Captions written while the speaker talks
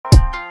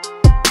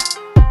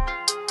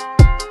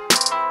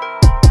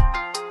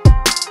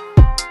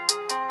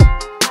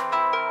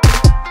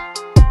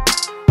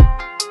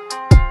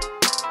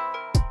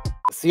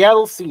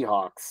Seattle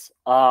Seahawks.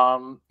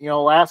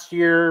 Last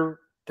year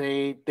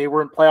they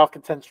were in playoff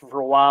contention for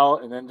a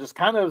while, and then just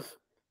kind of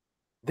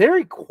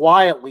very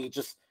quietly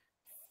just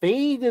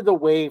faded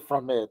away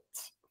from it.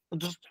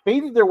 Just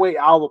faded their way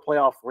out of the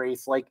playoff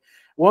race. Like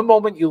one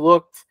moment you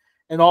looked,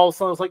 and all of a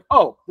sudden it's like,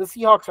 oh, the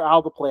Seahawks are out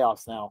of the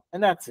playoffs now,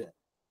 and that's it.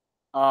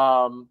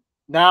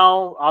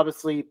 Now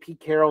obviously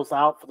Pete Carroll's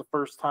out for the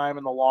first time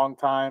in a long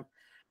time.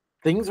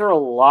 Things are a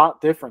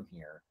lot different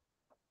here.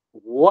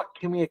 What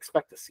can we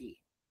expect to see?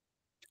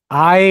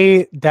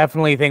 I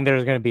definitely think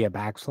there's going to be a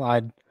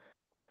backslide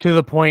to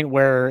the point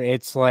where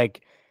it's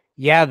like,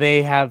 yeah,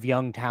 they have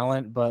young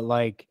talent, but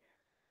like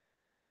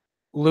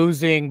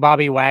losing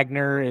Bobby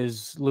Wagner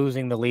is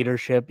losing the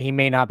leadership. He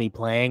may not be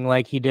playing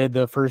like he did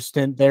the first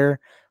stint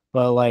there,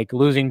 but like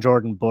losing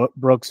Jordan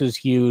Brooks is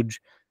huge.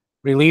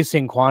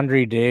 Releasing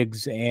Quandre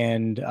Diggs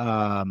and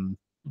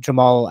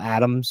Jamal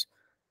Adams.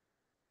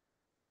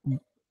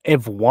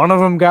 If one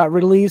of them got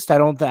released,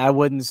 I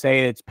wouldn't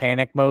say it's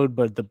panic mode,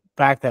 but the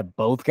fact that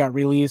both got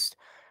released,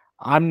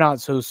 I'm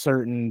not so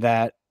certain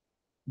that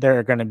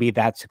they're going to be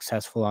that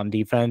successful on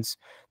defense.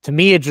 To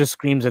me, it just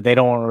screams that they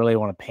don't really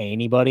want to pay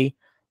anybody,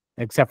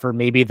 except for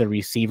maybe the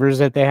receivers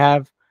that they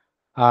have,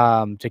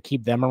 to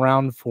keep them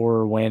around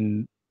for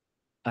when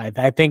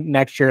I think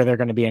next year they're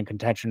going to be in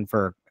contention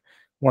for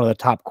one of the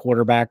top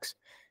quarterbacks.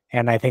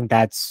 And I think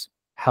that's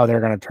how they're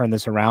going to turn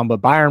this around.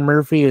 But Byron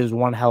Murphy is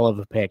one hell of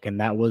a pick.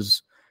 And that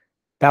was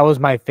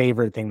my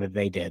favorite thing that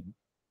they did.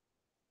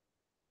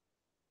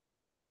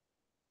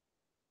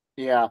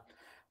 Yeah.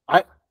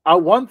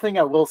 One thing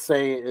I will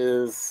say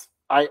is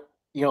the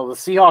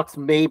Seahawks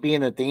may be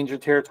in a danger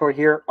territory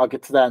here. I'll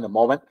get to that in a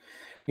moment.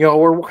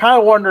 We're kind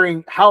of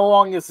wondering how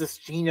long is this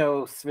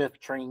Geno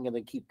Smith train going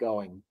to keep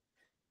going?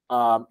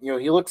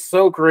 He looks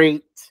so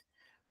great,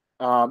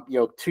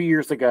 2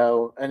 years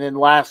ago, and then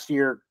last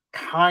year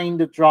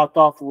kind of dropped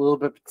off a little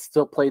bit, but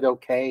still played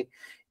okay.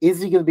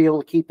 Is he going to be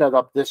able to keep that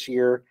up this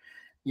year?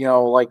 I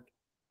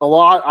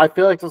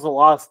feel like there's a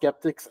lot of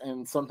skeptics,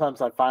 and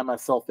sometimes I find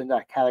myself in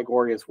that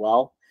category as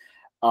well.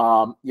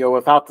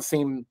 Without the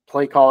same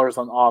play callers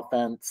on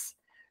offense,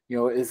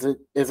 is it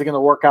going to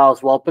work out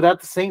as well? But at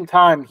the same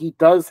time, he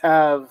does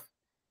have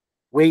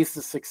ways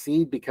to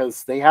succeed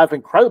because they have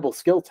incredible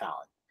skill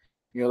talent.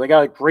 They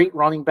got a great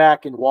running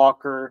back in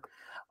Walker,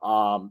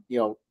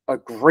 a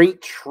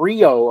great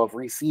trio of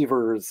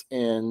receivers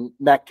in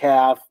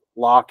Metcalf,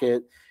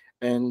 Lockett,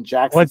 and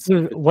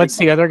Jackson. What's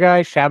the other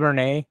guy?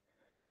 Charbonnet?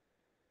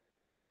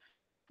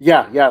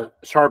 Yeah,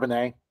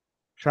 Charbonnet.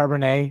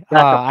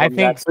 I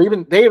think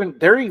so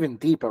they're even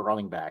deep at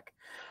running back.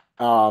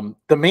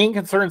 The main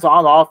concerns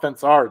on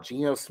offense are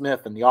Geno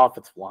Smith and the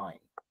offensive line.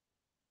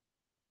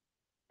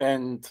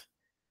 And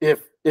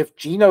if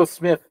Geno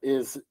Smith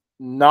is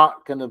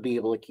not going to be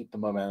able to keep the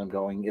momentum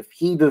going, if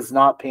he does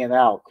not pan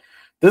out,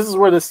 this is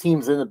where this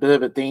team's in a bit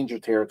of a danger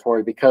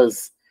territory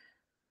because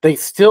they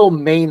still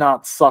may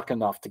not suck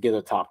enough to get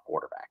a top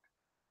quarterback.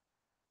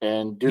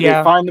 And do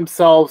they find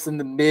themselves in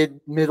the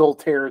middle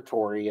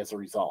territory as a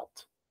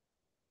result?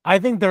 I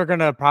think they're going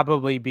to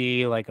probably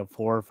be like a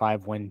 4 or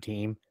 5 win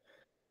team.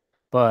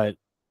 But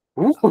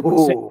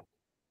you're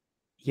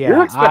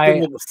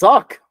expecting them to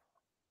suck.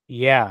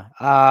 Yeah.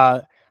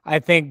 I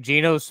think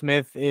Geno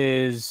Smith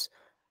is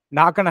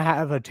not going to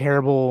have a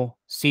terrible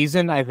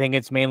season. I think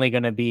it's mainly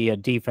going to be a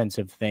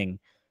defensive thing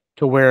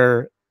to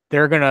where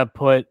they're going to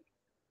put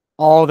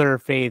all their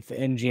faith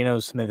in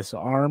Geno Smith's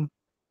arm.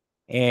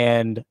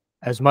 And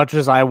as much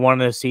as I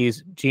want to see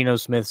Geno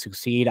Smith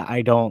succeed,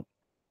 I don't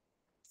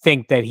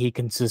think that he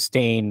can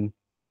sustain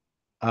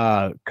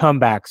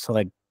comebacks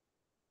like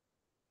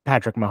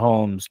Patrick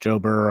Mahomes, Joe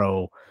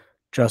Burrow,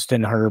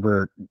 Justin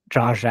Herbert,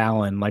 Josh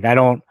Allen. Like I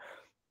don't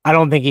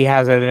think he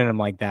has it in him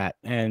like that.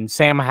 And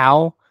Sam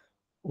Howell,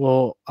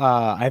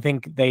 I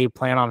think they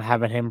plan on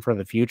having him for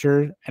the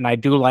future. And I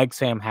do like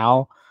Sam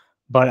Howell,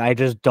 but I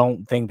just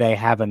don't think they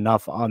have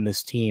enough on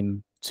this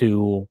team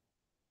to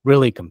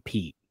really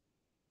compete.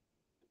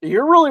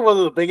 You're really one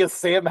of the biggest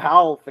Sam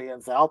Howell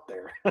fans out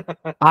there.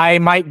 I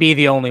might be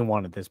the only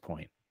one at this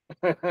point.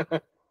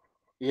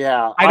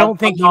 Yeah. I don't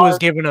think he was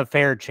given a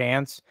fair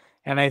chance.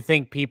 And I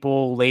think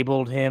people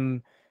labeled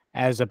him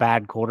as a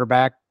bad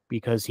quarterback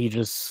because he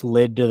just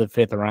slid to the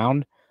 5th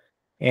round.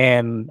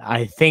 And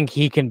I think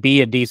he can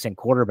be a decent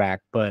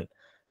quarterback, but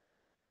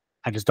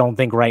I just don't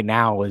think right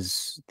now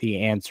is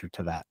the answer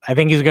to that. I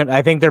think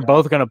they're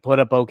both going to put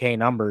up okay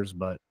numbers,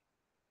 but.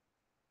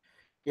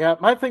 Yeah,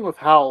 my thing with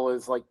Howell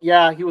is like,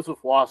 yeah, he was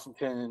with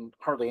Washington and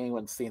hardly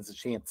anyone stands a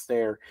chance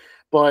there.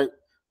 But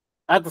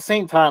at the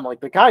same time, like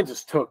the guy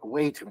just took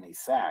way too many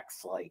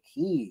sacks. Like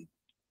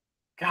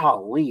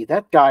golly,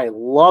 that guy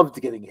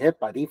loved getting hit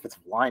by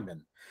defensive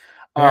linemen.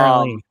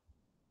 Yeah,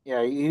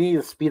 you need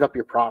to speed up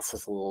your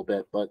process a little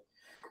bit. But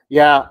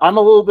yeah, I'm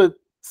a little bit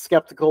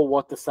skeptical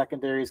what the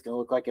secondary is going to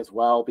look like as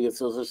well, because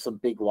those are some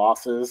big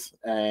losses,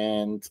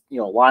 and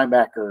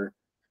linebacker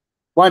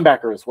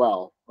as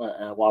well.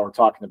 While we're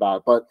talking about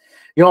it, but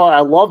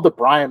I love the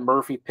Brian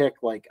Murphy pick.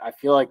 Like I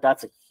feel like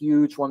that's a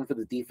huge one for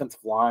the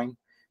defensive line.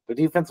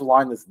 Their defensive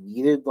line has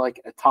needed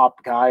like a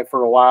top guy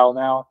for a while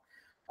now,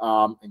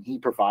 and he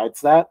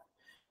provides that.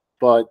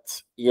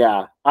 But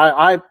yeah,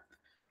 I'm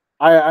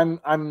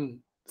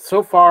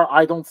so far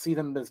I don't see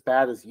them as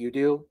bad as you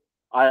do.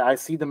 I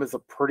see them as a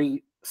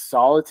pretty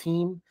solid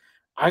team.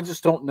 I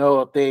just don't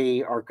know if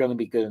they are going to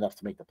be good enough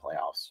to make the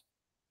playoffs.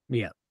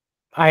 Yeah.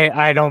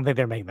 I don't think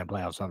they're making the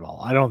playoffs at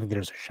all. I don't think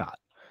there's a shot.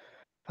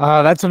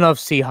 That's enough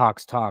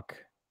Seahawks talk.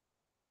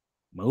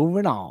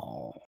 Moving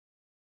on.